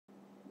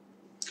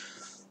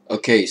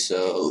Okay,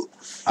 so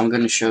I'm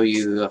going to show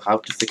you how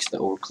to fix the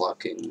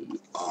overclocking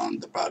on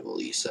the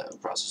Broadwell-E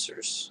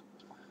processors.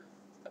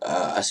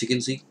 As you can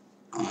see,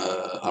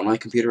 on my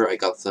computer I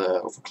got the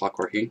overclock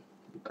working,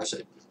 as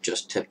I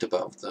just tipped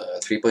above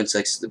the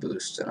 3.6 the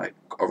boost, and I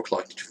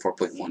overclocked it to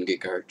 4.1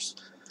 gigahertz.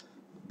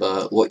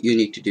 But what you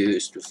need to do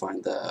is to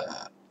find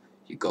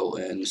you go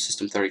in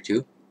System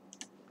 32,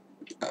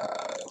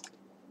 uh,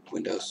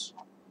 Windows,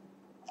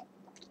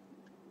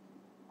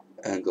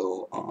 and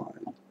go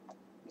on,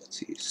 let's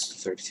see, System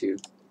 32.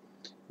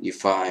 You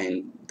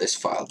find this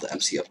file, the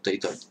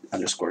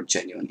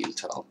mcupdate_genuine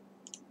intel,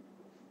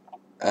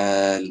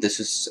 and this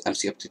is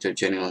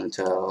mcupdate_genuine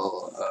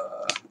intel.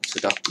 It's a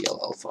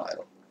 .dll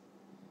file,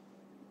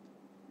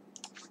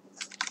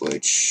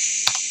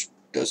 which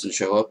doesn't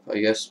show up, I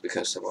guess,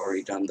 because I've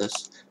already done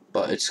this.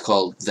 But it's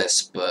called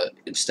this, but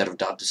instead of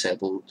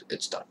 .disabled,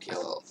 it's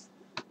 .dll.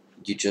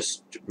 You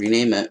just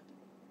rename it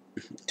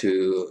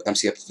to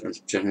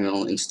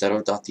mcupdate_genuine instead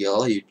of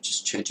 .dll. You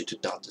just change it to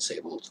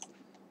 .disabled,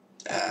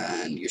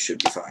 and you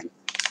should be fine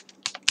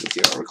with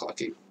your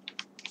overclocking.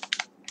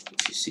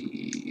 If you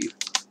see,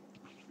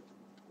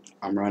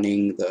 I'm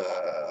running the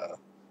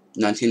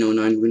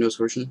 1909 Windows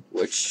version,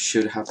 which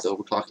should have the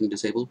overclocking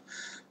disabled,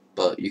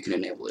 but you can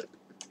enable it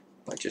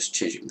by just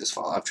changing this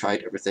file. I've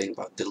tried everything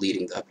about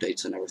deleting the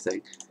updates and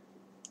everything,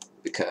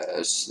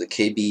 because the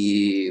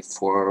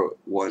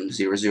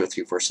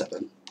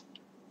KB41000347,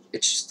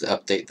 it's just the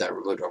update that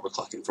removed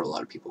overclocking for a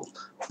lot of people.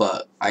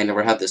 But I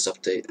never had this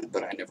update,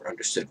 but I never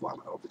understood why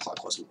my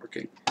overclock wasn't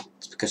working.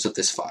 It's because of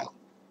this file.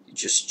 You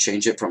just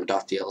change it from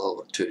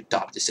 .dll to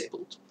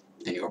 .disabled,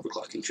 and your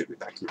overclocking should be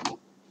back to normal.